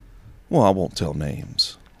Well, I won't tell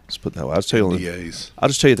names. Let's put it that way. I'll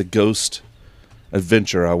just tell you the ghost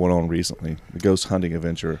adventure I went on recently. The ghost hunting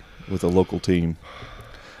adventure with a local team.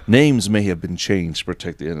 Names may have been changed to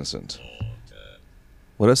protect the innocent.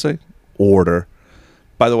 What did I say? Order.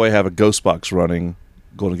 By the way, I have a ghost box running.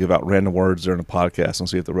 Going to give out random words during the podcast and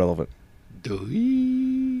see if they're relevant.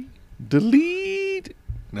 Delete.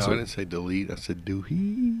 No, I didn't say delete. I said do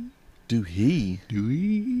he. Do he? Do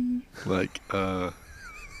he? Like,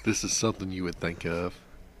 this is something you would think of.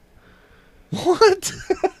 What?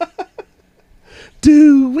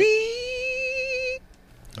 Do we?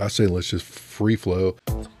 I say let's just free flow.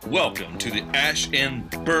 Welcome to the Ash and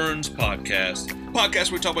Burnz podcast. Podcast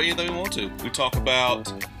where we talk about anything we want to. We talk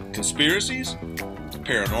about conspiracies,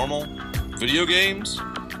 paranormal, video games,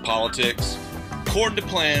 politics, according to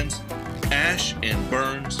plans. Ash and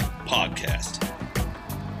Burnz podcast.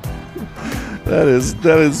 That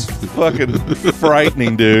is fucking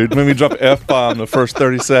frightening, dude. Made me drop F-bomb the first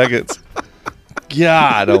 30 seconds.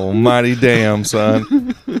 God almighty damn,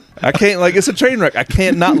 son. I can't, like, it's a train wreck. I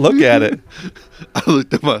can't not look at it. I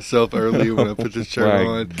looked at myself earlier when I put this shirt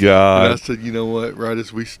on. God. And I said, you know what? Right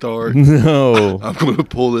as we start, no, I'm going to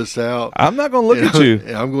pull this out. I'm not going to look at you.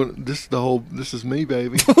 And I'm going. This is me,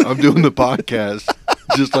 baby. I'm doing the podcast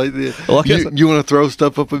just like this. Well, you want to throw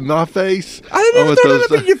stuff up in my face? I didn't even throw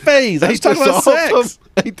it up in your face. I was talking about sex.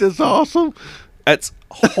 Ain't this awesome? That's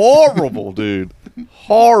horrible, dude.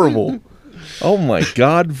 Horrible. Oh my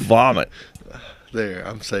God, vomit. There,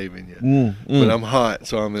 I'm saving you. But I'm hot,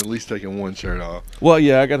 so I'm at least taking one shirt off. Well,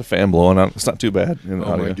 yeah, I got a fan blowing on. It's not too bad.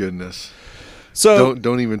 Oh my goodness. So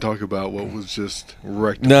don't even talk about what was just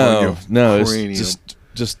wrecked. No, cranium. it's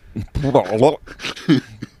just.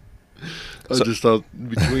 I just thought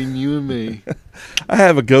between you and me. I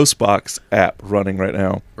have a Ghostbox app running right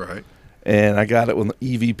now. Right. And I got it with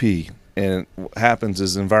the EVP. And what happens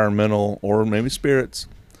is environmental or maybe spirits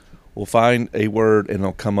will find a word and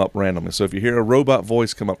it'll come up randomly. So if you hear a robot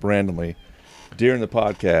voice come up randomly during the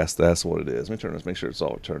podcast, that's what it is. Let me turn this, make sure it's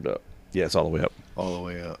all turned up. Yeah, it's all the way up. All the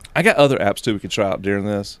way up. I got other apps too we can try out during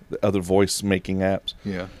this, the other voice making apps.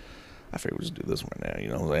 Yeah. I figured we'll just do this one now, you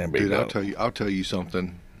know. Dude, I'll tell you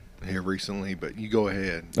something here recently, but you go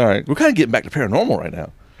ahead. All right. We're kind of getting back to paranormal right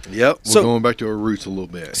now. Yep, we're going back to our roots a little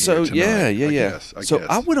bit. So tonight, yeah. I so guess.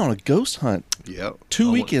 I went on a ghost hunt. Yep.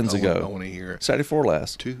 2 weekends ago. I want to hear it. Saturday before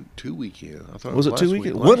last. Two weekends. I thought was it 2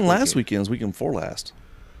 weekends? Wasn't last weekend's weekend before last.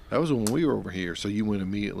 That was when we were over here. So you went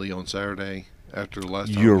immediately on Saturday after the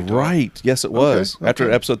last time. You're right. Yes, it was. Okay. After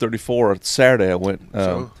episode 34, Saturday I went.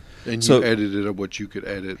 And you edited up what you could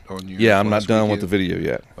edit on your. Yeah, I'm not done with the video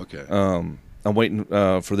yet. Okay. I'm waiting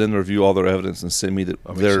for them to review all their evidence and send me that.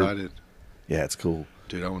 I'm excited. Yeah, it's cool.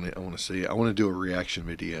 Dude, I want to see it. I want to do a reaction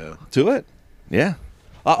video to it. Yeah,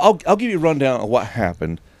 I'll give you a rundown of what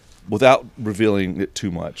happened without revealing it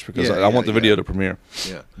too much because I want the video to premiere.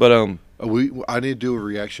 Yeah, but I need to do a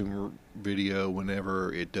reaction video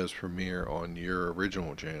whenever it does premiere on your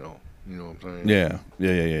original channel. You know what I'm saying?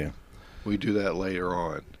 Yeah. We do that later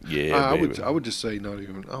on. Yeah, I would just say not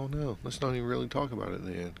even. Oh no, let's not even really talk about it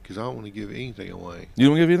then, because I don't want to give anything away. You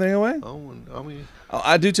don't want to give anything away?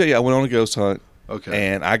 I do tell you, I went on a ghost hunt.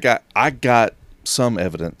 Okay. And I got some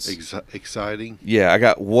evidence. Exciting? Yeah, I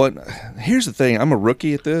got one. Here's the thing. I'm a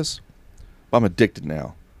rookie at this, but I'm addicted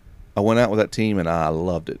now. I went out with that team, and I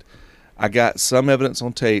loved it. I got some evidence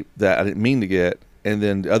on tape that I didn't mean to get, and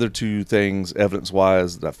then the other two things,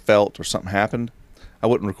 evidence-wise, that I felt or something happened, I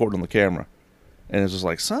wouldn't record on the camera. And it's just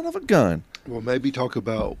like, son of a gun. Well, maybe talk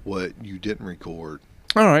about what you didn't record.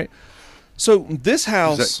 All right. So this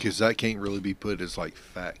house, because that can't really be put as like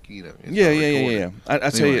fact, you know. Yeah. I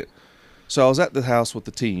tell you. So I was at the house with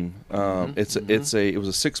the team. It was a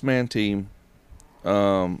 6-man team,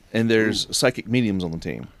 and there's psychic mediums on the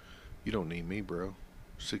team. You don't need me, bro.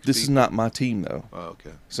 This is not my team though. Oh,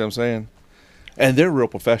 okay. See what I'm saying? And they're real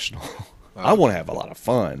professional. I want to have a lot of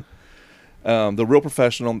fun. They're real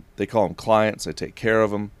professional. They call them clients. They take care of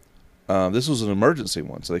them. This was an emergency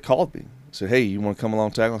one, so they called me. Said, "Hey, you want to come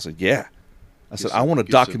along tackle?" I said, "Yeah." I said, I want to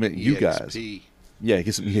document you guys. Yeah,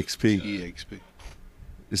 get some EXP. EXP. It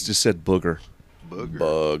just said booger.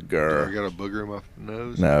 Booger. I got a booger in my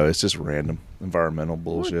nose? No, it's just random environmental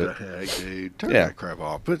bullshit. What the heck, dude? Turn that crap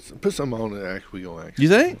off. Put something on that actually going actually. You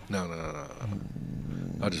think? No.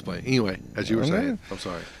 I'll just play. Anyway, as you were saying. I'm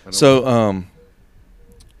sorry.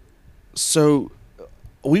 So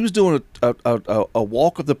we was doing a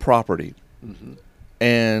walk of the property,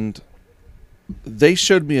 and they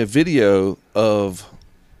showed me a video of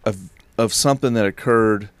something that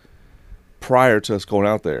occurred prior to us going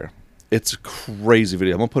out there. It's a crazy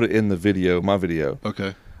video. I'm gonna put it in the video, my video.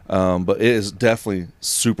 Okay. But it is definitely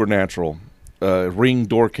supernatural. Ring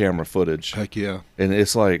door camera footage. Heck yeah. And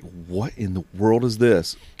it's like, what in the world is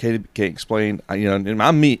this? Can't explain. In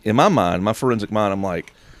my mind, my forensic mind, I'm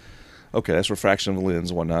like, okay, that's refraction of the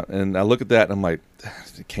lens and whatnot. And I look at that and I'm like,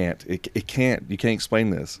 it can't. You can't explain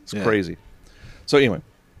this. It's crazy. So anyway,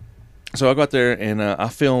 so I got there and I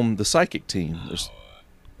filmed the psychic team. There's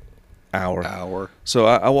hour. So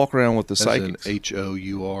I walk around with the psychics.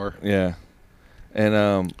 HOUR. Yeah.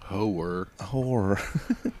 And horror.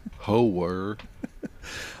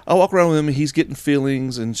 I walk around with him and he's getting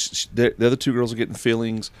feelings, and the other two girls are getting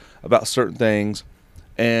feelings about certain things.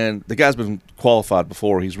 And the guy's been qualified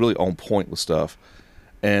before. He's really on point with stuff.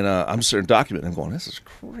 And I'm just sitting documenting. I'm going, this is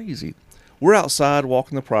crazy. We're outside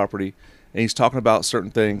walking the property, and he's talking about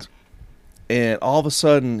certain things. And all of a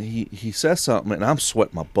sudden, he says something, and I'm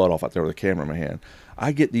sweating my butt off out there with a camera in my hand.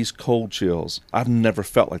 I get these cold chills. I've never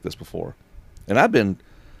felt like this before. And I've been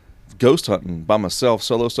ghost hunting by myself,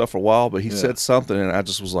 solo stuff for a while, but he said something, and I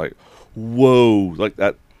just was like, whoa. Like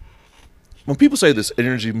that. When people say this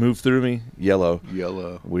energy moved through me, yellow.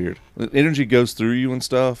 Weird. The energy goes through you and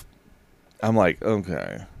stuff. I'm like,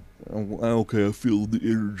 okay, I feel the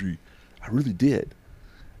energy. I really did.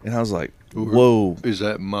 And I was like, whoa. Is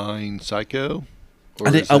that mind psycho? Or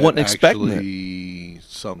I wasn't expecting it.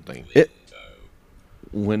 Something.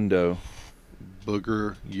 Window.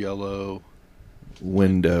 Booger, yellow.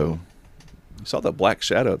 Window. You saw that black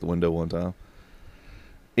shadow at the window one time.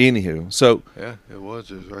 Anywho, so yeah, it was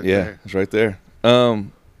right there. Yeah, it's right there.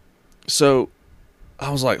 So I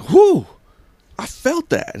was like, whoo, I felt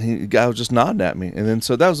that. And the guy was just nodding at me. And then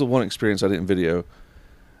so that was the one experience I didn't video.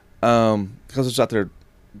 Because I was out there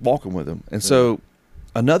walking with him. And so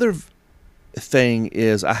another thing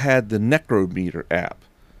is I had the Necrometer app,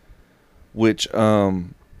 which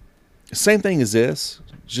same thing as this,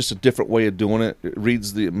 just a different way of doing it. It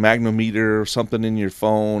reads the magnometer or something in your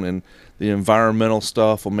phone, and the environmental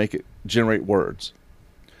stuff will make it generate words.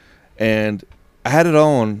 And I had it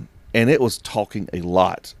on, and it was talking a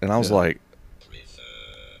lot. And I was like,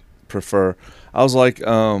 prefer. I was like,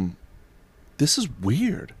 this is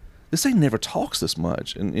weird. This thing never talks this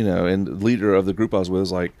much. And, and the leader of the group I was with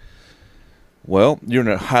was like, well, you're in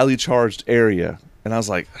a highly charged area. And I was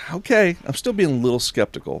like, okay, I'm still being a little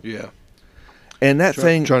skeptical. Yeah. And that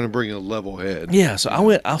thing... Trying to bring a level head. Yeah, so I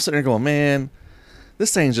was sitting there going, man,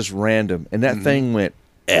 this thing's just random. And that thing went,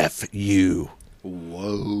 F you.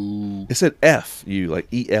 Whoa. It said F you, like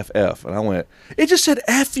EFF. And I went, it just said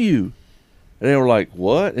F you. And they were like,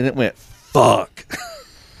 what? And it went, fuck.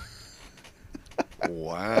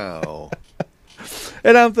 Wow.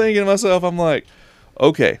 And I'm thinking to myself, I'm like,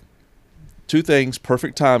 okay, two things,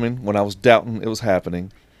 perfect timing when I was doubting it was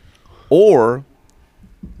happening, or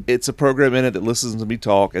it's a program in it that listens to me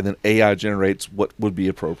talk and then AI generates what would be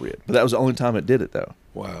appropriate. But that was the only time it did it, though.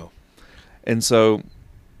 Wow. And so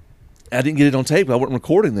I didn't get it on tape. I wasn't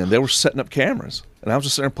recording them. They were setting up cameras. And I was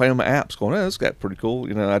just sitting there playing my apps going, this got pretty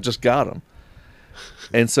cool. I just got them.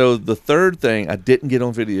 And so the third thing I didn't get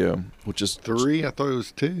on video, which is... 3? I thought it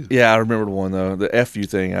was 2. Yeah, I remembered one, though. The FU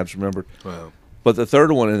thing, I just remembered. Wow. But the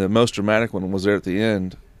third one and the most dramatic one was there at the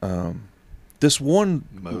end. This one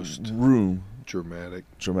room...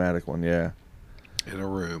 Dramatic one, yeah. In a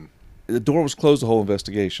room. The door was closed the whole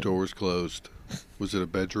investigation. Door was closed. Was it a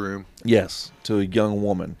bedroom? Yes, to a young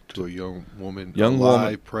woman. To a young woman. Young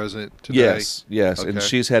woman present today? Yes. Okay. And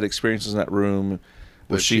she's had experiences in that room.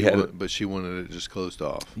 But she wanted it just closed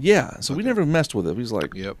off. Yeah, so we never messed with it. He was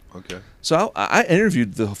like... Yep, okay. So I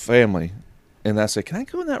interviewed the family, and I said, can I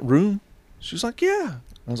go in that room? She was like, yeah.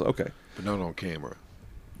 I was like, okay. But not on camera.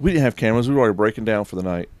 We didn't have cameras. We were already breaking down for the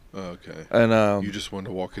night. Okay. And you just wanted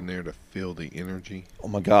to walk in there to feel the energy? Oh,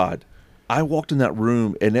 my God. I walked in that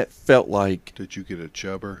room, and it felt like... Did you get a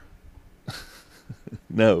chubber?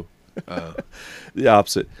 No. The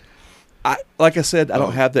opposite. Like I said, I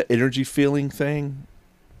don't have the energy feeling thing,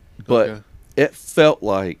 but it felt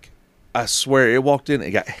like, I swear, it walked in,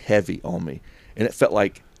 it got heavy on me, and it felt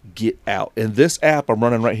like, get out. And this app I'm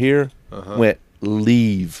running right here went,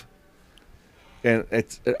 leave. And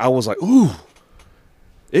I was like, ooh.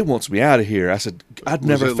 It wants me out of here. I said, I'd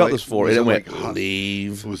never felt this before. And it went,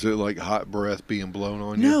 leave. Was it like hot breath being blown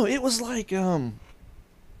on you? No, it was like a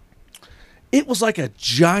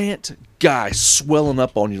giant guy swelling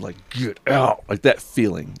up on you, like, get out. Like that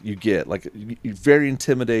feeling you get. Like, you're very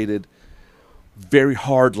intimidated, very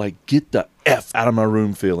hard, like, get the F out of my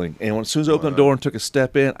room feeling. And as soon as I opened the door and took a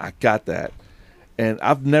step in, I got that. And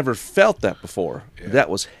I've never felt that before. Yeah. That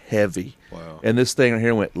was heavy. Wow. And this thing right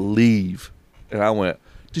here went, leave. And I went,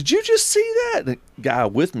 did you just see that? And the guy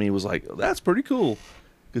with me was like, that's pretty cool,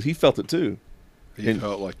 because he felt it too. You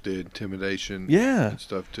felt like the intimidation, yeah, and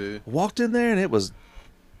stuff too. Walked in there and it was,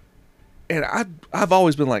 and I've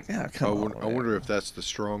always been like, yeah, come on. I wonder if that's the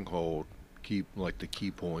stronghold, the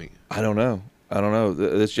key point. I don't know.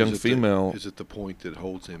 This young female. Is it the point that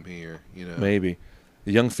holds him here? You know, maybe.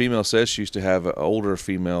 The young female says she used to have an older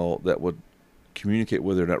female that would communicate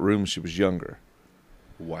with her in that room when she was younger.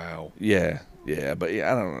 Wow. Yeah, but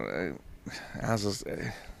yeah, I don't know. I was just,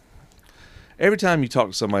 every time you talk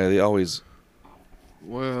to somebody, they always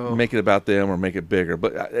make it about them or make it bigger.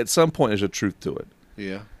 But at some point, there's a truth to it.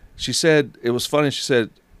 Yeah. She said, it was funny, she said,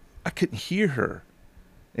 I couldn't hear her,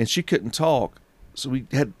 and she couldn't talk, so we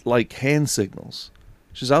had, like, hand signals.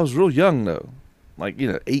 She said, I was real young, though, like,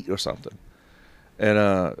 8 or something.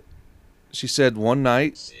 And she said one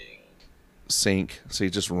night,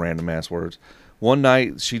 just random ass words. One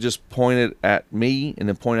night she just pointed at me and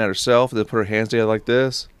then pointed at herself and then put her hands together like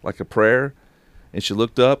this, like a prayer. And she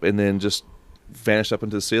looked up and then just vanished up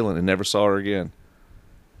into the ceiling and never saw her again.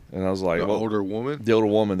 And I was like, the older woman? The older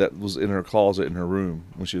woman that was in her closet in her room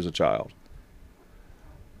when she was a child.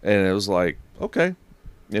 And it was like, okay,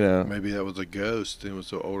 Maybe that was a ghost. It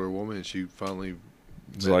was an older woman and she finally...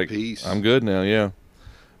 It's like, peace. I'm good now, yeah.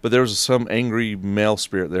 But there was some angry male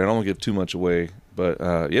spirit there. I don't want to give too much away, but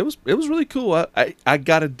it was really cool. I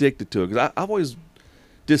got addicted to it because I always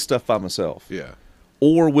did stuff by myself. Yeah.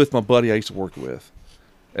 Or with my buddy I used to work with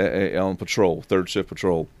on patrol, third shift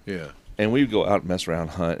patrol. Yeah. And we would go out and mess around,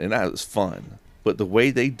 hunt, and that was fun. But the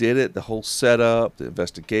way they did it, the whole setup, the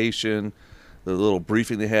investigation, the little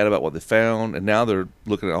briefing they had about what they found, and now they're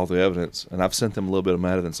looking at all the evidence. And I've sent them a little bit of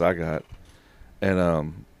my evidence I got. And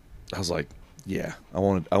I was like, yeah, I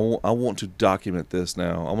want to document this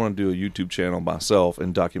now. I want to do a YouTube channel myself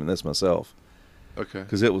and document this myself. Okay.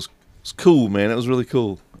 Because it was cool, man. It was really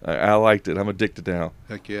cool. I liked it. I'm addicted now.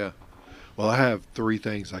 Heck yeah. Well, I have 3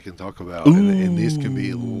 things I can talk about, and these can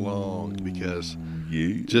be long because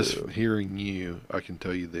just hearing you, I can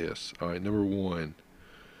tell you this. All right, number 1,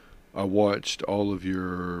 I watched all of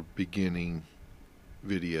your beginning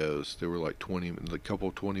videos. There were like a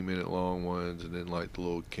couple 20-minute long ones, and then like the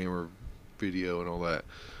little camera video and all that.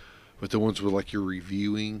 But the ones with like you're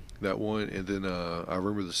reviewing that one, and then I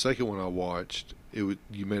remember the second one I watched. You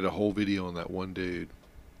made a whole video on that one dude.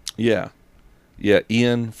 Yeah,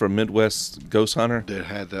 Ian from Midwest Ghost Hunter. That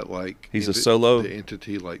had that like he's a solo. The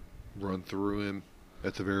entity like run through him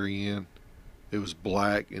at the very end. It was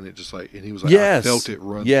black, and it just like, and he was like, yes, I felt it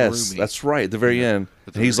run through me. Yes, that's right. At the very end,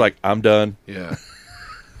 and he's like, I'm done. Yeah.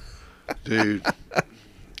 Dude,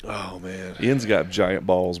 oh man, Ian's got giant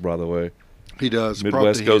balls, by the way. He does.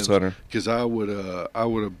 Midwest Ghost Hunter. Because I would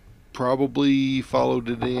have probably followed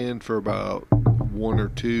it in for about 1 or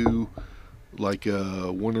 2, like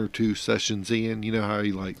 1 or 2 sessions in. You know how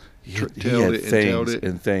he like tailed it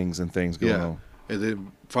and things going on. And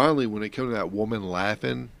then finally, when it came to that woman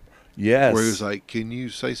laughing, yes, where he was like, "Can you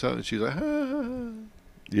say something?" She's like, "Ah."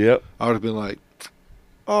 Yep. I would have been like,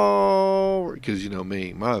 "Oh," because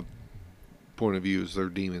me, my point of view is they're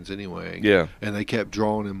demons anyway. Yeah. And they kept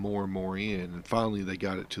drawing him more and more in, and finally they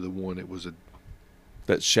got it to the one. It was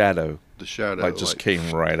that shadow. The shadow just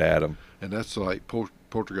came right at him. And that's like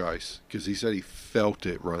poltergeist, because he said he felt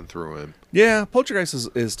it run through him. Yeah,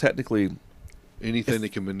 poltergeist is technically anything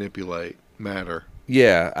that can manipulate matter.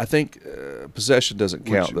 Yeah, I think possession doesn't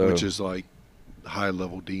count though, which is like high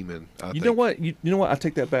level demon. I think. Know what? You know what? I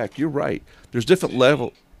take that back. You're right. There's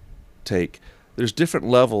different There's different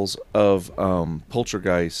levels of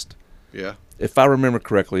poltergeist. Yeah. If I remember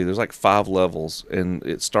correctly, there's like 5 levels, and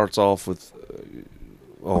it starts off with.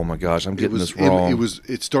 Oh my gosh, I'm getting this wrong.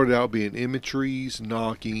 It started out being imageries,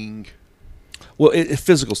 knocking. Well,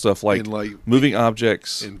 physical stuff like moving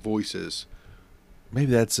objects and voices.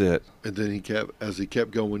 Maybe that's it. And then he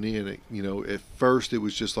kept going in. At first it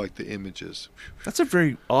was just like the images. That's a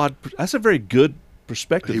very good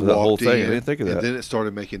perspective of the whole thing. I didn't think of that. And then it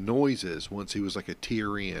started making noises once he was like a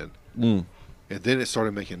tier in. Mm. And then it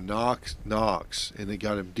started making knocks, and it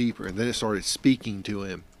got him deeper. And then it started speaking to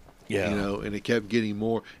him. Yeah. And it kept getting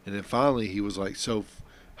more. And then finally he was like so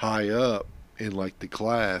high up in like the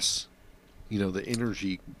class, the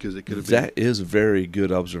energy, because it could have been. That is a very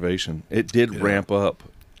good observation. It did ramp up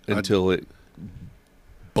until it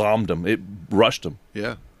bombed him. It rushed him.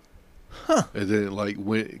 Yeah. Huh. And then it like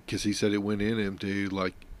went, because he said it went in him, dude.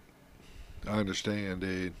 Like, I understand,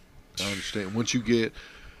 dude. I understand. Once you get,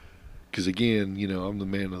 because again, I'm the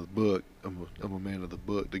man of the book. I'm a man of the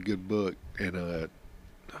book, the good book. And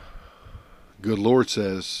good Lord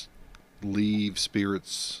says, leave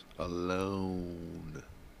spirits alone.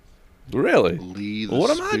 Really? Leave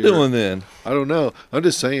what am I doing then? I don't know. I'm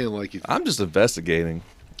just saying, like, I'm just investigating.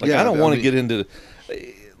 Like, I don't want to get into,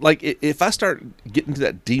 like, if I start getting to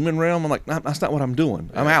that demon realm, I'm like, nah, that's not what I'm doing.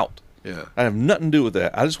 I'm out. Yeah. I have nothing to do with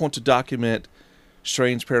that. I just want to document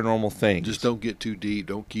strange paranormal things. Just don't get too deep.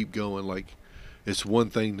 Don't keep going. Like, it's one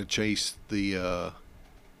thing to chase the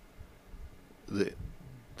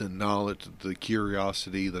knowledge, the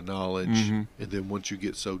curiosity, the knowledge, and then once you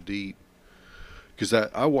get so deep, because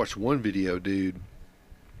I watched one video, dude.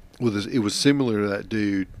 It was similar to that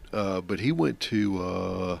dude, but he went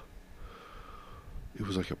to it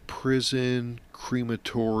was like a prison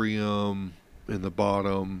crematorium in the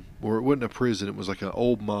bottom, or it wasn't a prison. It was like an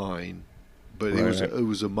old mine, but it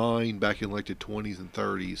was a mine back in like the 20s and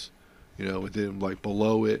 30s, you know. And then like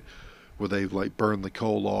below it, where they like burned the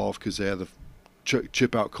coal off because they had to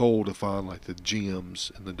chip out coal to find like the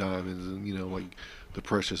gems and the diamonds and, you know, like the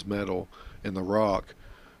precious metal and the rock.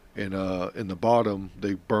 And in the bottom,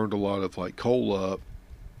 they burned a lot of like coal up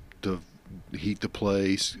to heat the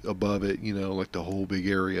place. Above it, you know, like the whole big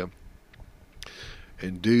area.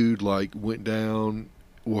 And dude like went down.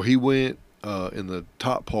 Well, he went in the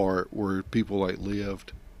top part where people like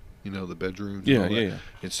lived, you know, the bedrooms.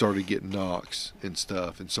 And started getting knocks and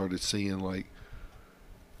stuff, and started seeing like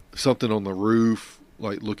something on the roof,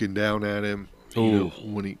 like looking down at him. You know,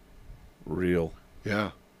 when he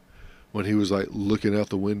when he was like looking out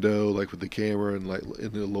the window, like with the camera, and like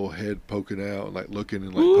in the little head poking out, and like looking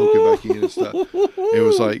and like poking back in and stuff. It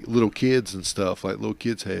was like little kids and stuff, like little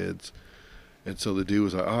kids' heads. And so the dude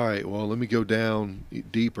was like, all right, well, let me go down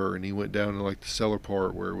deeper. And he went down to like the cellar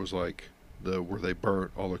part where it was like where they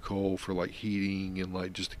burnt all the coal for like heating and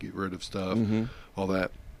like just to get rid of stuff, all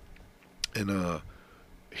that. And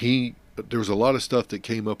there was a lot of stuff that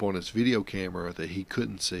came up on his video camera that he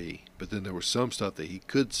couldn't see, but then there was some stuff that he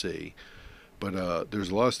could see. But there's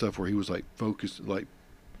a lot of stuff where he was like focused, like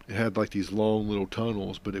it had like these long little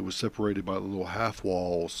tunnels, but it was separated by little half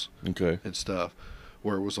walls and stuff,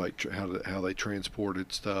 where it was like how they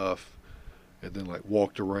transported stuff and then like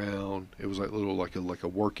walked around. It was like little like a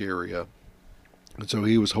work area. And so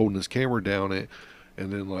he was holding his camera down it,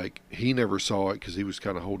 and then like he never saw it because he was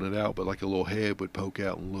kind of holding it out, but like a little head would poke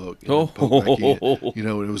out and look, and poke back in. You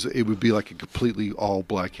know, it would be like a completely all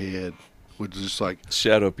black head with just like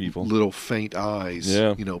shadow people, little faint eyes,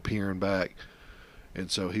 you know, peering back.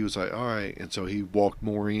 And so he was like, all right. And so he walked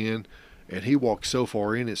more in, and he walked so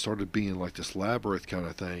far in, it started being like this labyrinth kind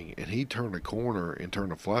of thing. And he turned a corner and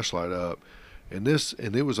turned a flashlight up, and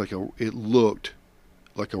it was like it looked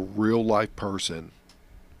like a real life person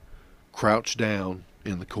crouched down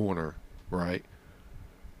in the corner, right?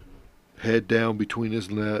 Head down between his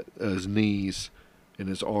knees, and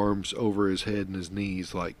his arms over his head and his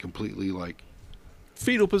knees, like completely like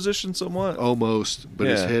fetal position somewhat. Almost, but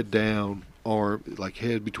his head down, arm like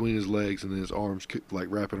head between his legs, and then his arms like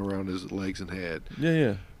wrapping around his legs and head.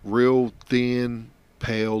 Yeah. Real thin,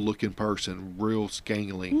 pale looking person, real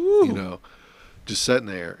scangly, you know, just sitting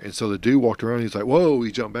there. And so the dude walked around, he's like, whoa,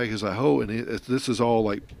 he jumped back, he's like, oh, and this is all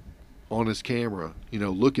like on his camera, you know,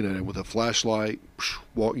 looking at him with a flashlight,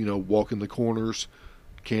 walking the corners,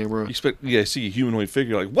 camera. You see a humanoid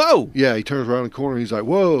figure, like, whoa! Yeah, he turns around the corner, he's like,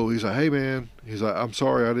 whoa! He's like, hey, man. He's like, I'm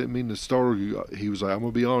sorry, I didn't mean to startle you. He was like, I'm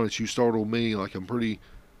going to be honest, you startled me. Like, I'm pretty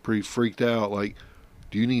freaked out. Like,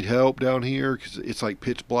 do you need help down here? Because it's like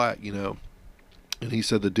pitch black, you know. And he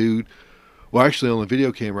said the dude, well, actually on the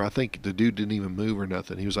video camera, I think the dude didn't even move or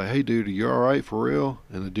nothing. He was like, hey, dude, are you all right for real?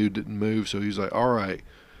 And the dude didn't move, so he's like, all right.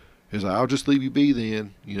 He's like, I'll just leave you be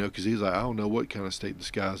then, you know, because he's like, I don't know what kind of state this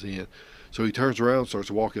guy's in. So he turns around and starts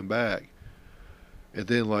walking back. And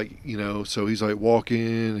then, like, you know, so he's like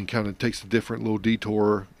walking and kind of takes a different little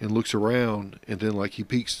detour and looks around. And then, like, he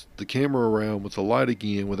peeks the camera around with the light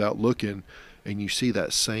again without looking. And you see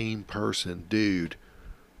that same person, dude,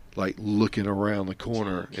 like looking around the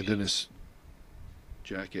corner. And then his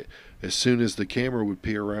jacket, as soon as the camera would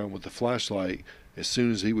peer around with the flashlight, as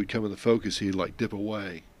soon as he would come in the focus, he'd like dip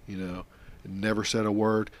away. You know, never said a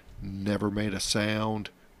word, never made a sound,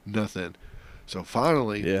 nothing. So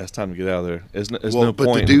finally, it's time to get out of there. There's no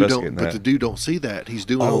point in investigating that. But the dude don't see that. He's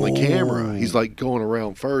doing it on the camera. He's like going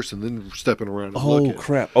around first and then stepping around and looking. Oh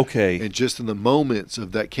crap! Okay. And just in the moments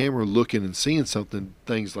of that camera looking and seeing something,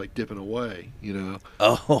 things like dipping away. You know.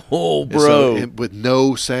 Oh, bro! And with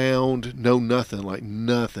no sound, no nothing, like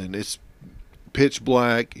nothing. It's pitch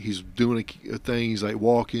black. He's doing a thing. He's like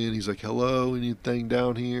walking. He's like, hello, anything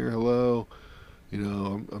down here? Hello. You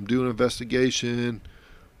know, I'm doing an investigation.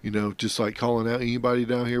 You know, just like calling out, anybody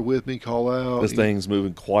down here with me, call out. This thing's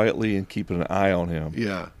moving quietly and keeping an eye on him.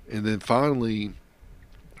 Yeah. And then finally,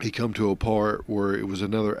 he come to a part where it was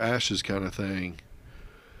another ashes kind of thing.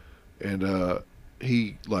 And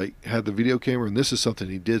he like had the video camera, and this is something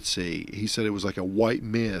he did see. He said it was like a white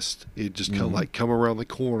mist. It just come around the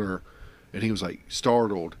corner, and he was like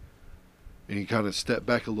startled, and he kind of stepped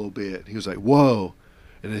back a little bit. He was like, "Whoa!"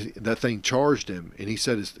 And that thing charged him. And he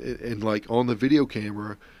said, and like on the video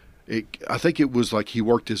camera, I think it was like he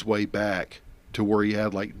worked his way back to where he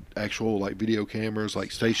had like actual like video cameras,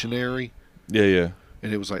 like stationary. Yeah.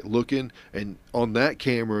 And it was like looking, and on that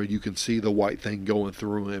camera you can see the white thing going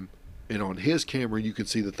through him, and on his camera you can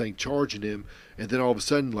see the thing charging him. And then all of a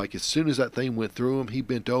sudden, like as soon as that thing went through him, he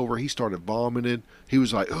bent over, he started vomiting. He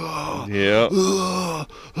was like, "Oh, yeah,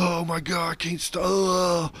 oh my God, I can't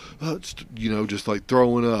stop," just like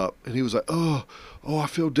throwing up. And he was like, "Oh, I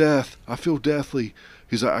feel deathly."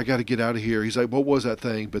 He's like, "I got to get out of here." He's like, "What was that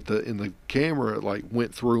thing?" But in the camera, it like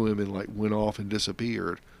went through him and like went off and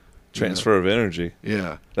disappeared. Transfer of energy.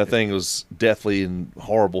 Yeah. That thing was deathly and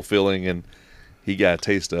horrible feeling, and he got a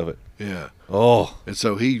taste of it. Yeah. Oh. And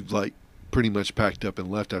so he like pretty much packed up and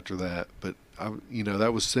left after that. But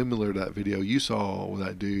that was similar to that video you saw with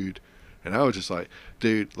that dude. And I was just like,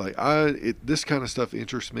 dude, like this kind of stuff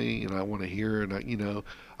interests me, and I want to hear, and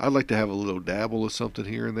I'd like to have a little dabble of something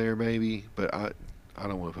here and there maybe, but I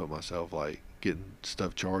don't want to put myself like getting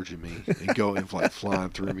stuff charging me and going like flying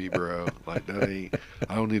through me, bro. Like that ain't.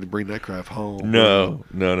 I don't need to bring that crap home. No.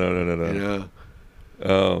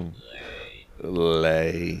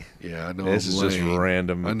 Lay. Yeah, I know. This is just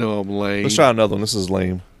random. I know I'm lame. Let's try another one. This is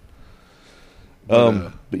lame.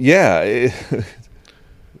 But yeah,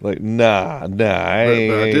 like nah, I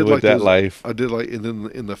ain't with that life. I did like, and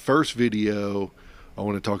then in the first video, I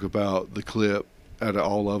want to talk about the clip out of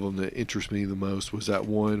all of them that interests me the most was that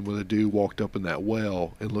one where the dude walked up in that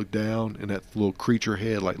well and looked down, and that little creature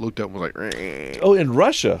head like looked up and was like, "Rah." Oh, in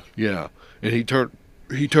Russia. Yeah, and he turned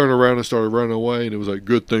around and started running away, and it was like,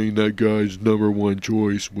 good thing that guy's number one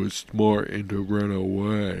choice was smart and to run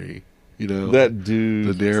away. That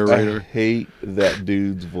dude, the narrator. I hate that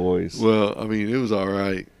dude's voice. Well, I mean, it was all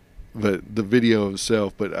right, but the video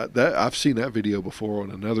itself. But I've seen that video before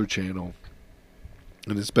on another channel,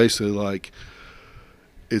 and it's basically like.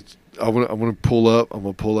 I'm gonna pull out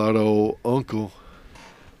old Uncle.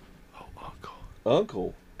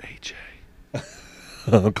 Uncle AJ.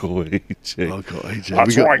 Uncle AJ. Uncle AJ.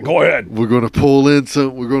 That's right. Go ahead. We're gonna pull in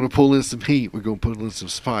some heat. We're gonna put in some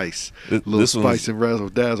spice. This spice and razzle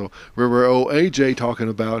dazzle. Remember old AJ talking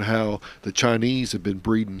about how the Chinese have been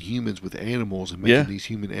breeding humans with animals and making these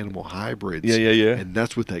human animal hybrids. Yeah. And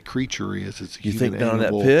that's what that creature is. It's a you human think down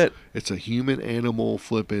animal. In that pit? It's a human animal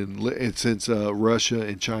flipping. And since Russia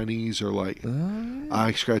and Chinese are like,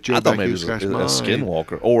 I scratch your back, you scratch mine. A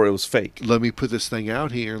skinwalker, or it was fake. Let me put this thing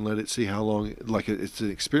out here and let it see how long. Like it's an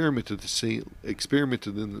experimented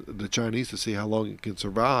in the Chinese to see how long it can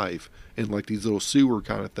survive in like these little sewer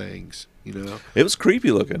kind of things. It was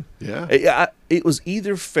creepy looking. Yeah. It was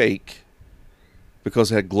either fake because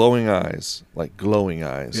it had glowing eyes, like glowing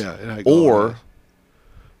eyes. Yeah. It had or eyes.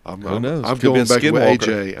 I'm going back with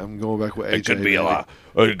AJ. I'm going back with AJ. It could be a lot.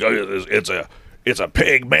 It's a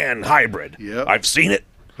pig man hybrid. Yeah. I've seen it.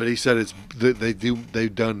 But he said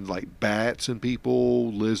they've done like bats and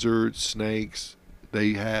people, lizards, snakes.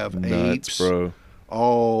 They have apes, bro.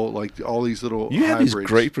 All these little. You have hybrids. these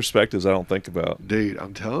great perspectives I don't think about, dude.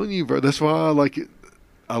 I'm telling you, bro. That's why I like it.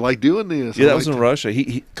 I like doing this. Yeah, that was in Russia.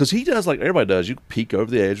 Because he does like everybody does. You peek over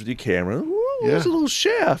the edge with your camera. Ooh, there's a little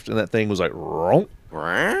shaft, and that thing was like, oh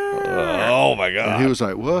my God! And he was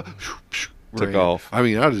like, what? Took off. I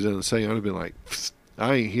mean, I'd have done the same. I'd have been like,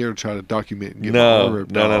 I ain't here to try to document and get my arm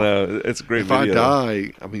ripped off. No. It's a great video. If I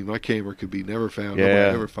die, I mean, my camera could be never found. Yeah.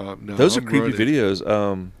 Nobody ever found. No, those are creepy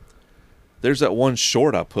videos. There's that one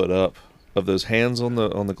short I put up of those hands on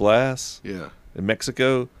the glass. Yeah. In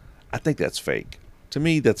Mexico. I think that's fake. To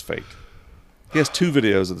me, that's fake. He has two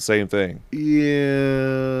videos of the same thing.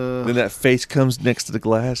 Yeah. Then that face comes next to the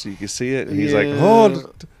glass, so you can see it, and he's like,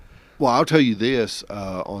 "Oh." Well, I'll tell you this.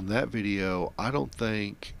 On that video, I don't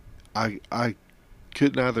think I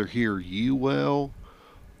could neither hear you well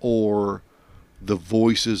or the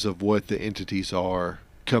voices of what the entities are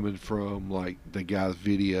coming from, like the guy's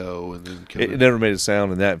video, and then it never made a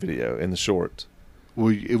sound in that video in the short.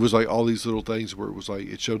 Well, it was like all these little things where it was like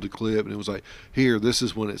it showed the clip, and it was like, here, this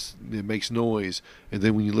is when it makes noise, and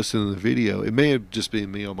then when you listen to the video, it may have just been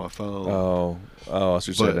me on my phone. Oh, I see what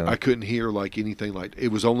you're saying. I couldn't hear like anything like it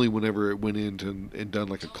was only whenever it went in and done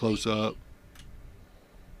like a close up.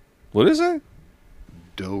 What is that?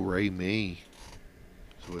 Do re mi.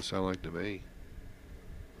 That's what it sounded like to me.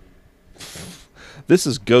 This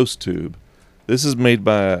is GhostTube. This is made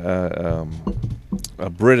by a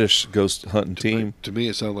British ghost hunting team. To me,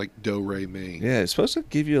 it sounds like Do Re Mi. Yeah, it's supposed to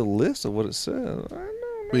give you a list of what it says. I don't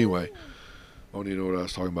know. Anyway, I don't even know what I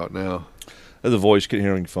was talking about now. The voice you couldn't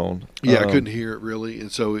hear on your phone. Yeah, I couldn't hear it really, and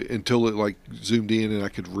so until it like zoomed in and I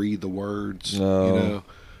could read the words, you know,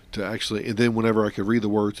 to actually, and then whenever I could read the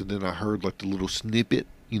words, and then I heard like the little snippet,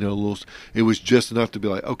 you know, it was just enough to be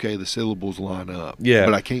like, okay, the syllables line up. Yeah,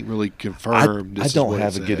 but I can't really confirm. I don't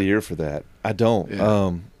have a good ear for that. I don't.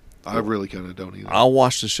 Yeah. I really kind of don't either. I'll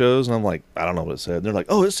watch the shows and I'm like, I don't know what it said. And they're like,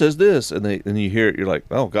 oh, it says this, and you hear it, you're like,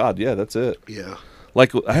 oh God, yeah, that's it. Yeah.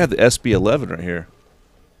 Like I have the SB11 right here.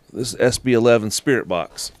 This is SB11 Spirit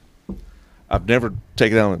Box. I've never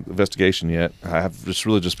taken out an investigation yet. I have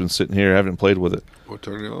just been sitting here. I haven't played with it. Well,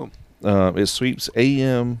 turn it on. It sweeps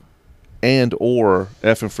AM and or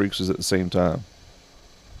FM frequencies at the same time.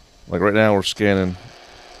 Like right now, we're scanning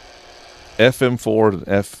FM forward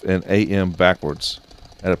and AM backwards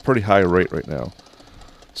at a pretty high rate right now.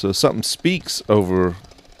 So if something speaks over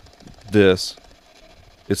this,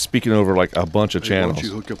 it's speaking over like a bunch of channels. Why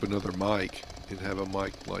don't you hook up another mic and have a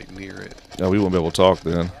mic like near it? No, we won't be able to talk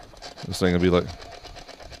then. This thing will be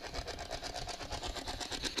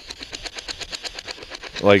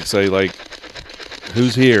like say like,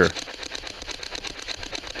 who's here?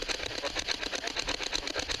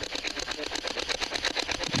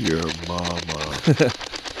 Your mama.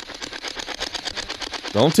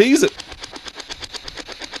 Don't tease it.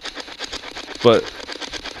 But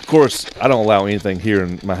of course, I don't allow anything here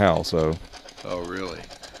in my house. So. Oh really?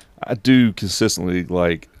 I do consistently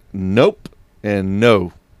like nope and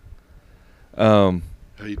no. How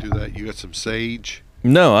you do that? You got some sage?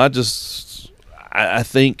 No, I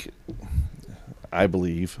think, I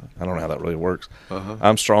believe, I don't know how that really works.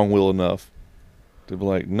 I'm strong-willed enough to be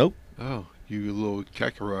like, nope. Oh, you little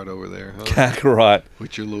Kakarot over there, huh? Kakarot.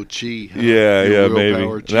 With your little chi. Huh? Yeah, your maybe.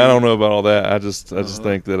 And I don't know about all that. I just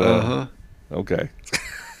think that, okay.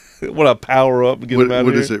 What a power up to get him out of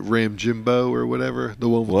here. What is it, Ram Jimbo or whatever? The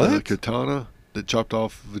one with the katana that chopped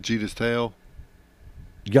off Vegeta's tail?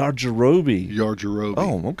 Yajirobe.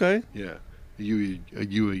 Oh, okay. Yeah. Are you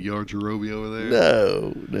a Yajirobe over there?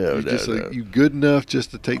 No. You good enough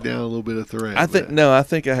just to take down a little bit of threat? I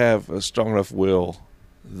think I have a strong enough will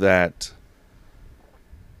that.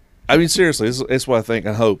 I mean, seriously, it's what I think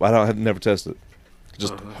and hope. I've never tested it.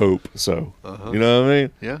 Just hope. So, you know what I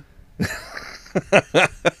mean? Yeah.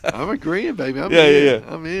 I'm agreeing, baby. I'm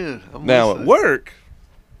in. Now at work,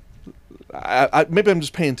 maybe I'm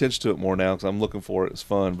just paying attention to it more now because I'm looking for it. It's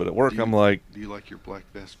fun. But at work, I'm like, do you like your black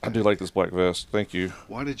vest? I do like this black vest. Thank you.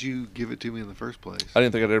 Why did you give it to me in the first place? I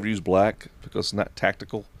didn't think I'd ever use black because it's not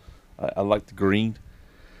tactical. I like the green,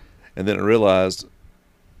 and then I realized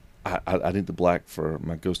I need the black for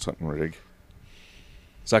my ghost hunting rig.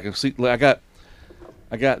 So I can see. I got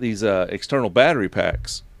these external battery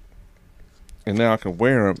packs. And now I can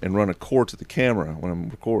wear them and run a cord to the camera when I'm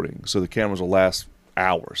recording, so the cameras will last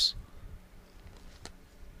hours.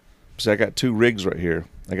 So I got two rigs right here.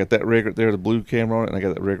 I got that rig right there, the blue camera on it, and I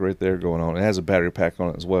got that rig right there going on. It has a battery pack on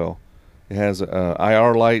it as well. It has a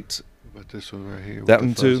IR light. What about this one right here? That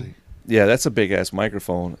one too. Yeah, that's a big ass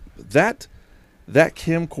microphone. That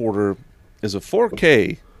camcorder is a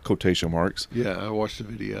 4K quotation marks. Yeah, I watched the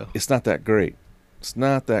video. It's not that great.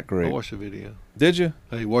 I watched the video. Did you?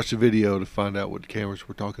 Hey, watch the video to find out what cameras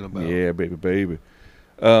we're talking about. Yeah, baby.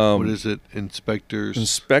 What is it? Inspectors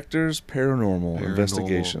Paranormal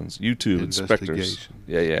Investigations. YouTube Inspectors.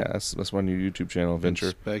 Yeah. That's my new YouTube channel venture.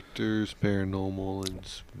 Inspectors Paranormal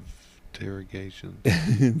Interrogations.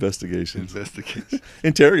 Investigations. Investigations.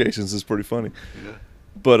 Interrogations is pretty funny. Yeah.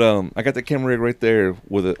 But I got that camera rig right there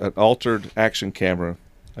with an altered action camera.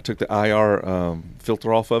 I took the IR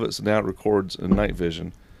filter off of it, so now it records in night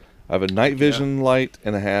vision. I have a night vision light,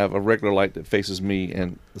 and I have a regular light that faces me,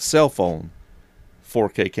 and the cell phone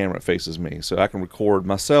 4K camera faces me, so I can record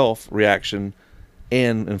myself reaction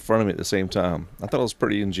and in front of me at the same time. I thought it was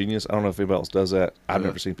pretty ingenious. I don't know if anybody else does that. I've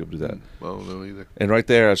never seen people do that. I don't know either. And right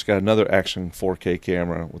there, I just got another action 4K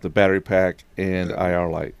camera with a battery pack and IR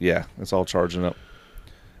light. Yeah, it's all charging up.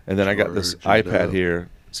 And then I got this iPad here.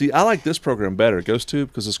 See, I like this program better, GhostTube,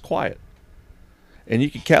 because it's quiet. And you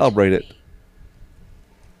can calibrate it.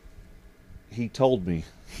 He told me.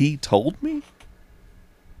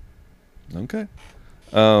 Okay.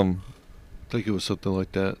 I think it was something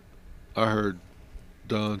like that. I heard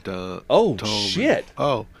Don. Oh, shit. Me.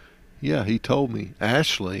 Oh, yeah, he told me.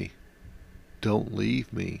 Ashley, don't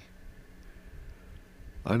leave me.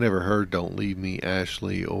 I never heard "Don't leave me,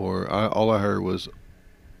 Ashley," or all I heard was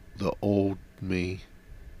the old me.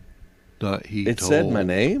 Not he. It said my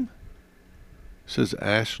name. It says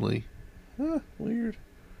Ashley. Weird.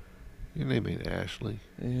 Your name ain't Ashley.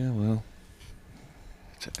 Yeah, well.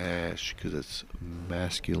 It's Ash because it's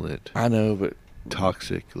masculine. I know, but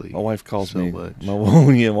toxically. My wife calls me much. My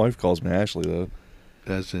wife calls me Ashley though.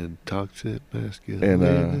 As in toxic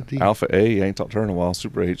masculinity. And Alpha A, I ain't talked to her in a while.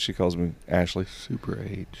 Super H, she calls me Ashley. Super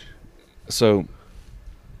H. So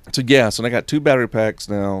yeah, so I got 2 battery packs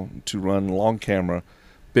now to run long camera,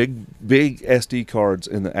 big SD cards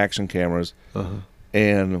in the action cameras,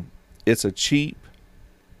 and it's a cheap,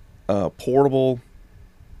 portable,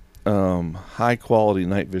 high quality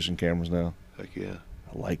night vision cameras now. Heck yeah,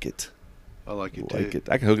 I like it. I like it too.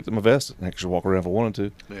 I can hook it to my vest and actually walk around if I wanted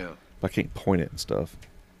to. Yeah, but I can't point it and stuff.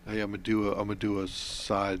 Hey, I'm gonna do a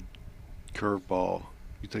side curveball.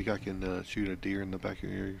 You think I can shoot a deer in the back of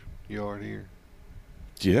your yard here?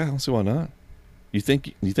 Yeah, I don't see why not. You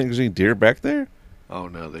think there's any deer back there? Oh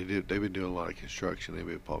no, they've been doing a lot of construction. They've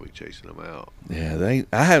been probably chasing them out. Yeah,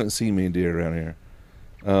 I haven't seen many deer around here,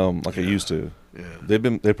 I used to. Yeah,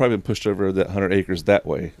 they've probably been pushed over that 100 acres that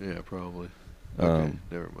way. Yeah, probably. Okay,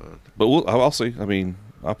 never mind. But I'll see. I mean,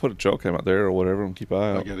 I'll put a trail cam out there or whatever and keep an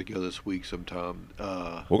eye out. I got to go this week sometime.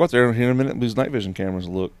 We'll go out there in a minute and use night vision cameras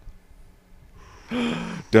and look.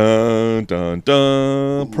 Dun dun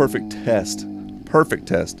dun! Perfect test. Perfect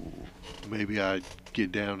test. Maybe I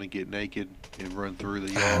get down and get naked and run through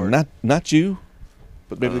the yard. Not you,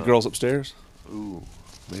 but maybe the girls upstairs. Ooh,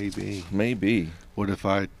 maybe. Maybe. What if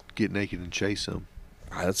I get naked and chase them?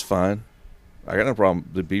 That's fine. I got no problem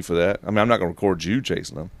to be for that. I mean, I'm not going to record you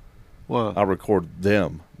chasing them. Well, I'll record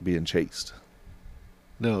them being chased.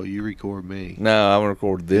 No, you record me. No, I'm going to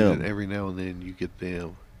record them. And every now and then you get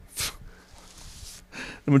them.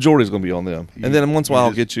 The majority is going to be on them. And then once in a while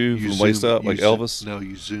I'll get you from waist up like Elvis. No,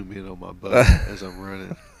 you zoom in on my butt as I'm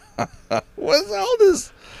running. What's all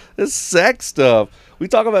this sex stuff? We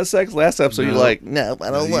talked about sex last episode. You're like, no, I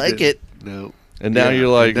don't like it. No. And now you're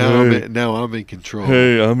like, now I'm in control.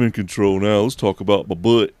 Hey, I'm in control now. Let's talk about my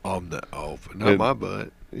butt. Not my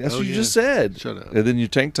butt. That's what you just said. Shut up. And then your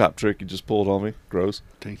tank top trick, you just pulled on me. Gross.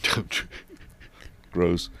 Tank top trick.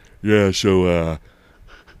 Gross. Yeah, so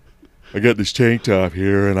I got this tank top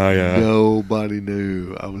here, and Nobody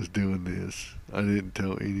knew I was doing this. I didn't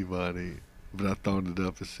tell anybody, but I thought it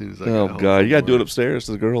up as soon as I got home. Oh, God. You got to do it upstairs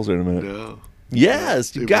to the girls in a minute. No.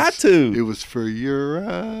 Yes, you got to. It was for your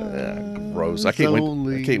eyes. Gross. I can't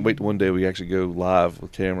wait till one day we actually go live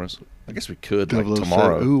with cameras. I guess we could, like,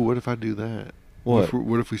 tomorrow. Ooh, what if I do that? What?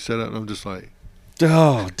 What if we set up and I'm just like...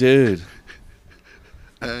 Oh, dude.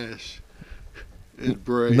 Ash.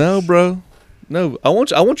 Embrace. No, bro. No, I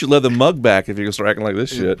want you to let the mug back if you're gonna start acting like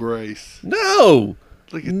this shit. Embrace. No.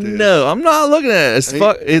 Look at this. No, I'm not looking at it.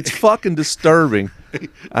 It's fucking disturbing.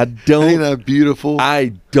 I don't. Ain't that beautiful?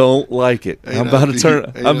 I don't like it. I'm about to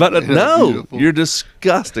turn. No, you're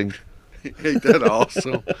disgusting. Ain't that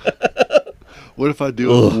awesome? What if I do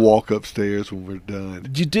a walk upstairs when we're done?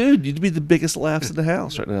 You'd be the biggest laughs in the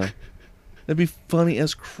house right now. That'd be funny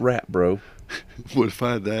as crap, bro. What if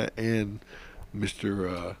I had that and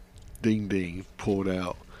Mr. Ding Ding pulled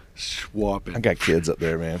out, swapping? I got kids up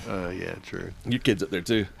there, man. Yeah, true. Your kids up there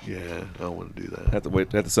too. Yeah, I don't want to do that.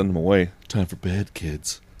 Have to send them away. Time for bed,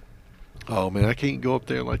 kids. Oh man, I can't go up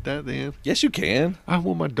there like that, then. Yes, you can. I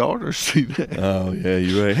want my daughter to see that. Oh yeah,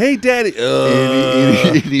 you're right. Hey, Daddy.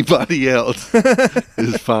 Anybody else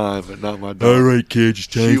is fine, but not my daughter. All right, kids, it's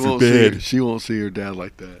time for bed. She won't see her dad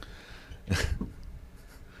like that.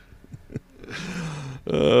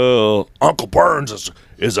 Oh, Uncle Burnz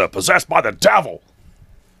is possessed by the devil.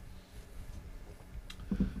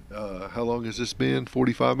 How long has this been?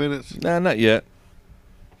 45 minutes? Nah, not yet.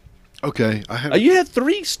 Okay, I had. You had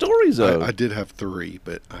 3 stories though. I did have 3,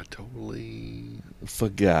 but I totally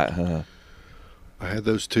forgot, huh? I had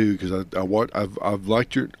those 2 because I've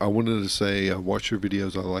liked your. I wanted to say I watched your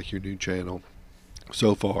videos. I like your new channel.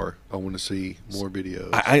 So far, I want to see more videos.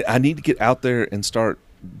 I need to get out there and start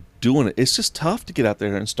doing it. It's just tough to get out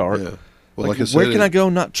there and start. Yeah. Well, like I said, where can I go?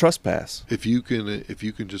 Not trespass. If you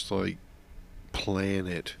can just like plan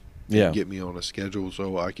it. Yeah. And get me on a schedule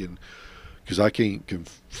so I can, because I can't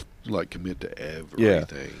commit to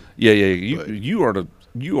everything. Yeah.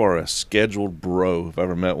 You are a scheduled bro if I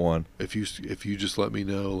ever met one. If you just let me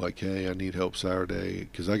know, like, hey, I need help Saturday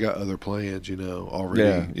because I got other plans,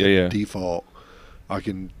 already. Yeah. Default. I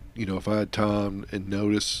can, if I had time and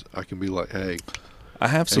notice, I can be like, hey, I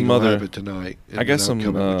have some other. Have it tonight. And I guess I'm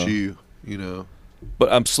some coming with you.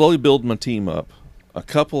 But I'm slowly building my team up. A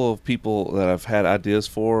couple of people that I've had ideas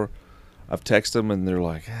for, I've texted them and they're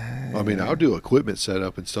like, I mean, I'll do equipment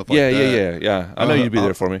setup and stuff like that. Yeah. I know you'd be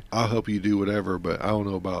there for me. I'll help you do whatever, but I don't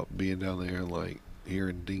know about being down there and like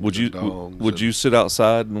hearing dings Would and dongs. Would you sit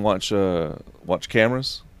outside and watch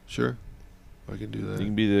cameras? Sure. I can do that. You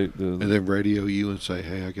can be the and then radio you and say,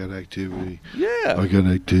 hey, I got activity. Yeah. I got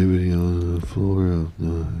activity on the floor.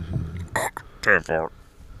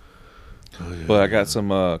 Oh, yeah. But I got some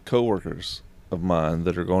co-workers of mine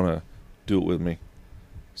that are going to do it with me.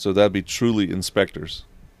 So that'd be truly inspectors.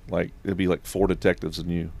 Like, it'd be like 4 detectives and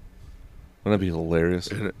you. Wouldn't that be hilarious?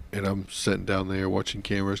 And I'm sitting down there watching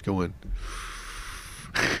cameras going...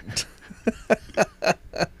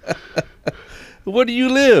 Where do you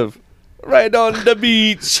live? Right on the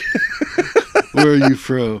beach. Where are you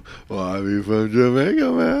from? Well, I'm from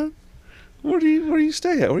Jamaica, man. Where do you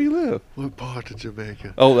stay at? Where do you live? What part of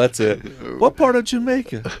Jamaica? Oh, that's it. What part of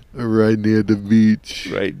Jamaica? Right near the beach.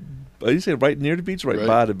 Right. Oh, you say right near the beach, right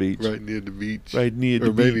by the beach? Right near the beach. Right near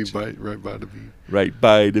the beach. Or maybe right by the beach. Right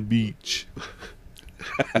by the beach.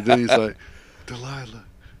 And then he's like, Delilah,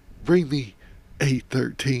 bring me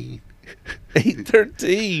 813.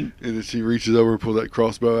 813. And then she reaches over and pulls that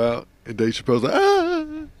crossbow out. And Dave Chappelle's like,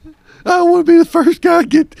 I want to be the first guy to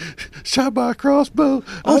get shot by a crossbow.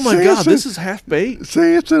 Oh, my God, this is half-baked.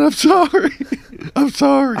 Samson, I'm sorry. I'm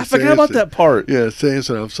sorry, I forgot about that part. Yeah,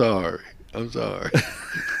 Samson, I'm sorry. I'm sorry.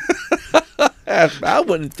 I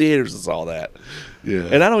went in theaters and saw that. Yeah.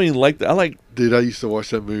 And I don't even like that. Dude, I used to watch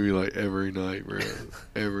that movie like every night, bro.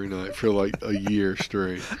 Every night for like a year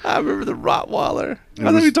straight. I remember the Rottweiler.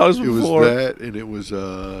 I think we talked before. It was that, and it was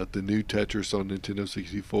the new Tetris on Nintendo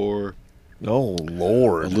 64. Oh,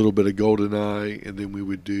 Lord. A little bit of GoldenEye, and then we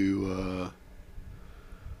would do,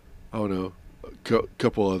 I don't know, a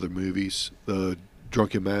couple other movies. The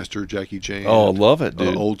Drunken Master, Jackie Chan. Oh, I love it,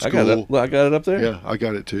 dude. Old School. I got it up there? Yeah, I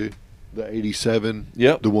got it too. The 87.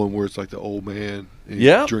 Yep. The one where it's like the old man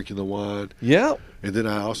drinking the wine. Yep. And then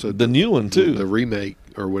I also... The new one, too. The remake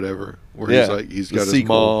or whatever, where he's got his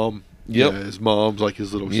mom. Yep. Yeah, his mom's like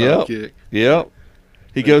his little sidekick. Yep.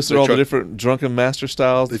 He goes through all the different drunken master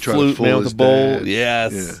styles. They the try flute, to man with the bowl. dad.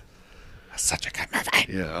 Yes. Yeah. That's such a good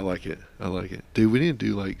movie. Yeah, I like it. Dude, we need to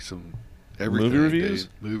do like some everything. Movie reviews?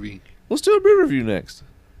 Movie. Let's do a movie review next.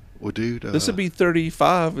 Well, dude. This would be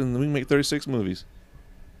 35, and we can make 36 movies.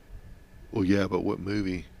 Well, yeah, but what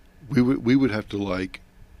movie? We would have to like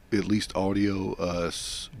at least audio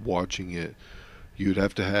us watching it. You'd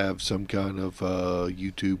have to have some kind of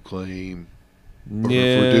YouTube claim.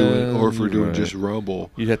 Or if we're doing just Rumble.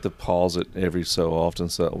 You'd have to pause it every so often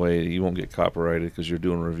so that way you won't get copyrighted because you're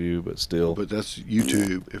doing a review, but still. But that's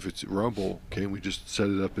YouTube. If it's Rumble, can't we just set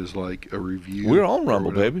it up as like a review? We're on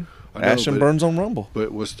Rumble, baby. Ash and Burnz on Rumble.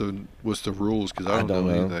 But what's the rules? Because I don't know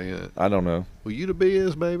anything yet. I don't know. Well, you the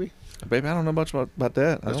biz, baby. Baby, I don't know much about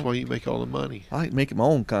that. That's why you make all the money. I like making my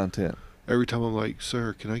own content. Every time I'm like,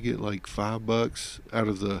 sir, can I get like $5 out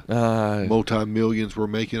of the multi-millions we're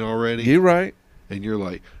making already? You're right. And you're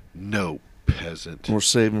like, no, peasant. We're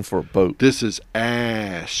saving for a boat. This is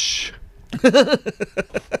Ash and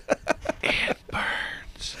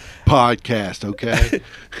Burnz podcast, okay?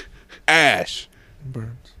 Ash and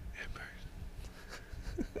Burnz.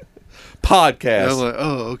 Podcast. And I'm like,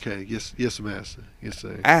 oh, okay. Yes, master. Yes,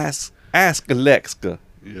 sir. Ask Alexa.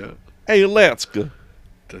 Yeah. Hey, Alexa.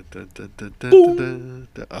 Oh, I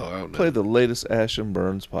don't know. Play the latest Ash and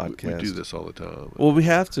Burnz podcast. We do this all the time. Well, we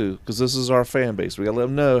have to because this is our fan base. We got to let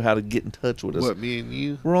them know how to get in touch with us. What, me and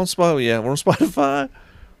you? We're on Spotify. Yeah, we're on Spotify.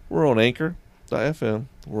 We're on Anchor.fm.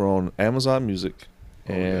 We're on Amazon Music.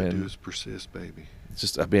 All we gotta do is persist, baby.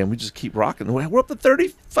 Just, man, we just keep rocking. We're up to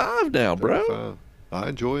 35 now, 35. Bro. I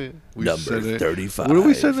enjoy it. Number 35. What are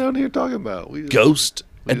we sitting down here talking about? Ghost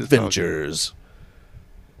Adventures.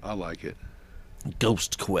 I like it.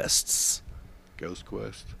 Ghost Quests. Ghost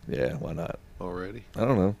Quest. Yeah, why not? Already? I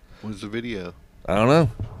don't know. When's the video? I don't know.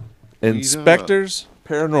 Inspectors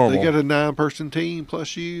Paranormal. They got a 9-person team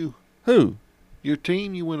plus you. Who? Your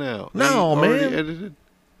team. You went out. No, man. Already edited.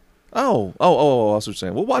 Oh! I see what you're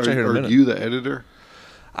saying. We'll watch it here in a minute. Are you the editor?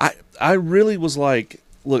 I really was like,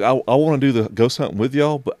 look, I want to do the ghost hunting with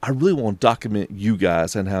y'all, but I really want to document you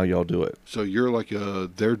guys and how y'all do it. So you're like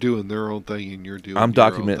they're doing their own thing and you're doing. I'm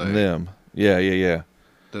documenting them. Yeah.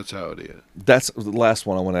 That's how it is. That's the last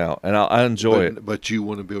one I went out, and I enjoy it. But you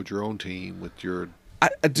want to build your own team with your. I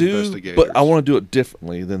do, but I want to do it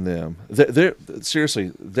differently than them. They're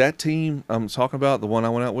seriously, that team I'm talking about, the one I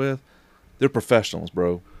went out with, they're professionals,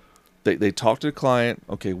 bro. They talk to the client.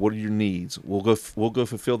 Okay, what are your needs? We'll go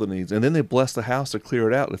fulfill the needs, and then they bless the house to clear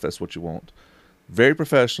it out if that's what you want. Very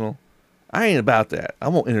professional. I ain't about that. I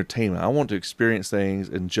want entertainment. I want to experience things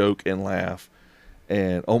and joke and laugh.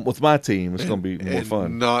 And with my team, it's going to be more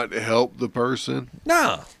fun. Not help the person.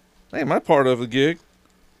 Nah, ain't my part of the gig.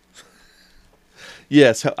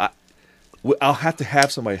 Yes, I'll have to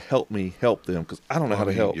have somebody help them because I don't know how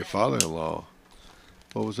to help. Your father-in-law.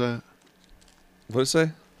 What was that? What did it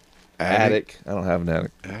say? Attic. I don't have an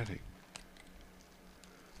attic. Attic.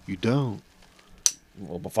 You don't?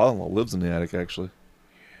 Well, my father-in-law lives in the attic, actually.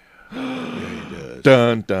 Yeah, he does.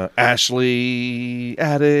 Dun, dun. Ashley,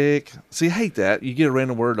 attic. See, I hate that. You get a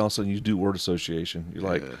random word and all of a sudden you do word association. You're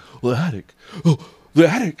like, well, the attic. Oh, the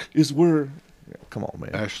attic is where... Yeah, come on,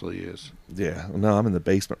 man. Ashley is. Yeah. No, I'm in the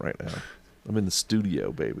basement right now. I'm in the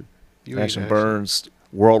studio, baby. Ash and Burnz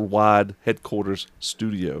worldwide headquarters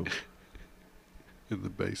studio. In the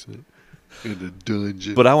basement. In the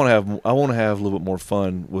dungeon. But I want to have a little bit more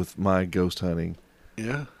fun with my ghost hunting.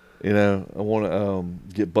 Yeah. You know, I want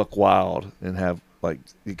to get buck wild and have like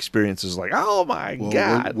experiences like, oh my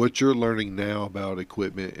God. What you're learning now about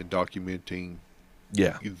equipment and documenting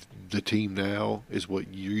the team now is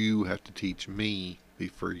what you have to teach me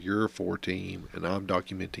for your 4 team, and I'm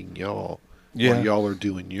documenting y'all. Yeah. While y'all are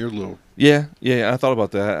doing your little... Yeah, I thought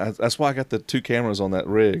about that. That's why I got the 2 cameras on that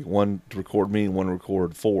rig, one to record me and one to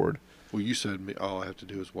record Ford. Well, you said all I have to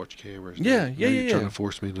do is watch cameras. Yeah. You're trying to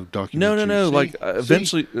force me to document. No. See? Like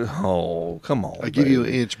eventually. Oh, come on. I give you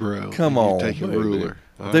an inch, bro. Come on. Take a ruler.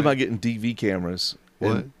 They might get in DV cameras.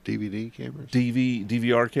 What? DVD cameras?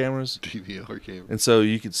 DVR cameras. DVR cameras. And so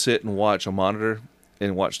you could sit and watch a monitor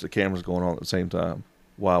and watch the cameras going on at the same time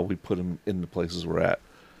while we put them in the places we're at.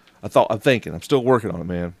 I'm thinking. I'm still working on it,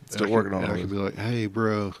 man. Still working on it. I could be like, hey,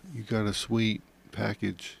 bro, you got a sweet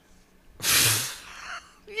package.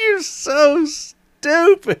 You're so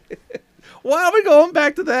stupid. Why are we going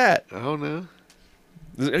back to that? I don't know.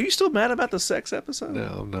 Are you still mad about the sex episode? No,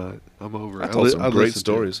 I'm not. I'm over it. I told some great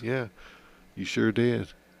stories. Yeah, you sure did.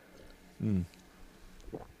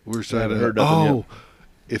 We're sad. Oh,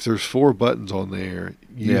 if there's 4 buttons on there,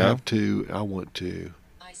 you have 2. I want 2.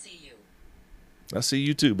 I see you. I see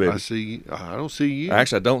you too, baby. I see. I don't see you.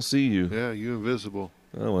 Actually, I don't see you. Yeah, you're invisible.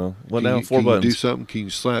 Oh well. Well, now 4 buttons. Can you do something? Can you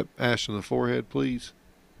slap Ash on the forehead, please?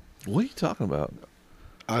 What are you talking about?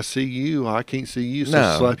 I see you. I can't see you.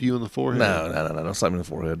 So slap you on the forehead. No. Don't slap me in the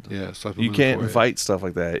forehead. Yeah, slap me. You can't invite stuff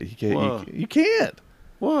like that. You can't. You can't.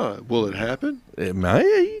 What? Will it happen? It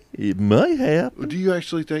may. It may happen. Do you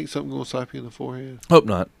actually think something's gonna slap you in the forehead? Hope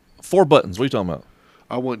not. 4 buttons. What are you talking about?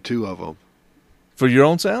 I want 2 of them. For your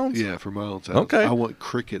own sounds? Yeah, for my own sounds. Okay. I want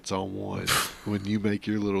crickets on one. When you make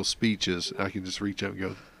your little speeches, I can just reach out and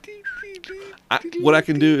go. What I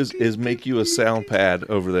can do is make you a sound pad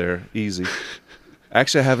over there. Easy.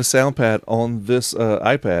 Actually, I have a sound pad on this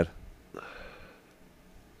iPad.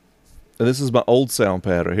 And this is my old sound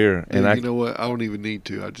pad right here. And you know what? I don't even need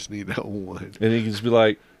to. I just need that one. And you can just be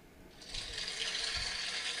like...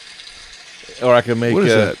 Or I can make... What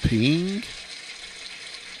is that? Peeing?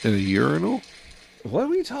 In a urinal? What are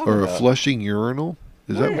we talking about? Or a flushing urinal?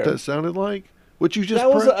 Is that what that sounded like? What you just...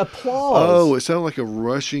 That was an applause. Oh, it sounded like a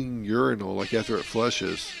rushing urinal, like after it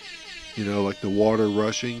flushes. You know, like the water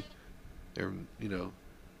rushing. And,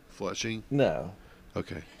 flushing. No.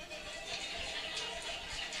 Okay.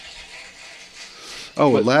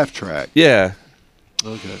 Oh, a laugh track. Yeah.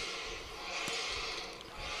 Okay.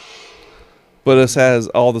 But this has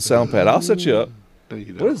all the sound pad. I'll set you up. No,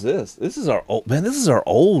 you don't. What is this? This is our old man. This is our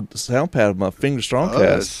old sound pad of my Finger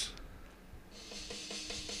Strongcast.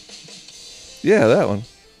 Yeah, that one.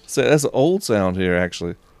 So that's an old sound here,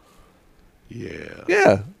 actually. Yeah.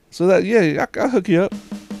 Yeah. So I'll hook you up.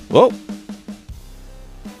 Well,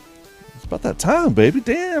 it's about that time, baby.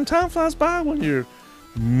 Damn, time flies by when you're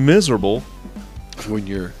miserable. When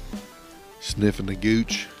you're sniffing the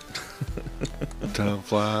gooch. Time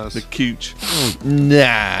flies. The cooch.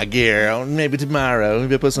 Nah, girl. Maybe tomorrow.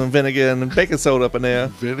 Maybe put some vinegar and baking soda up in there.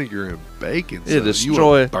 Vinegar and baking soda. It'll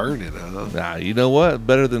destroy. You burn it, huh? Nah, you know what?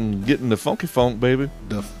 Better than getting the funky funk, baby.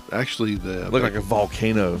 Look like a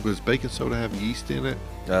volcano. Does baking soda have yeast in it?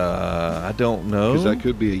 I don't know. Because that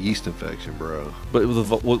could be a yeast infection, bro. But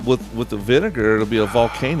with the vinegar, it'll be a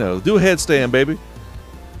volcano. Do a headstand, baby.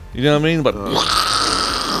 You know what I mean? But no,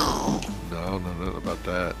 I don't know nothing about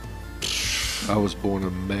that. I was born a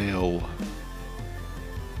male.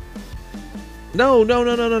 No.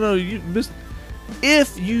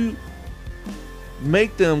 If you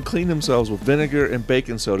make them clean themselves with vinegar and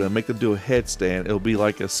baking soda and make them do a headstand, it'll be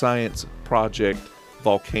like a science project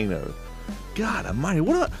volcano. God almighty,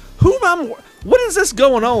 what is this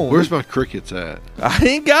going on? Where's my crickets at? I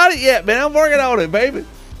ain't got it yet, man. I'm working on it, baby.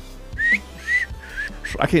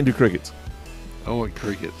 I can't do crickets. I want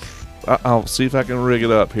crickets. I'll see if I can rig it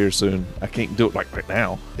up here soon. I can't do it like right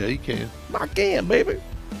now. Yeah, you can. I can, baby.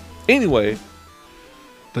 Anyway.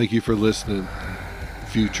 Thank you for listening,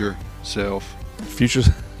 future self. Future.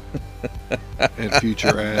 and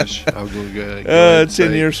future Ash, I'm going to go ahead and 10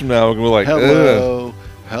 say, years from now, we're going to be like, hello,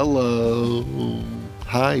 hello,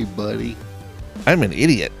 hi, buddy. I'm an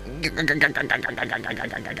idiot.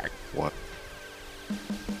 What?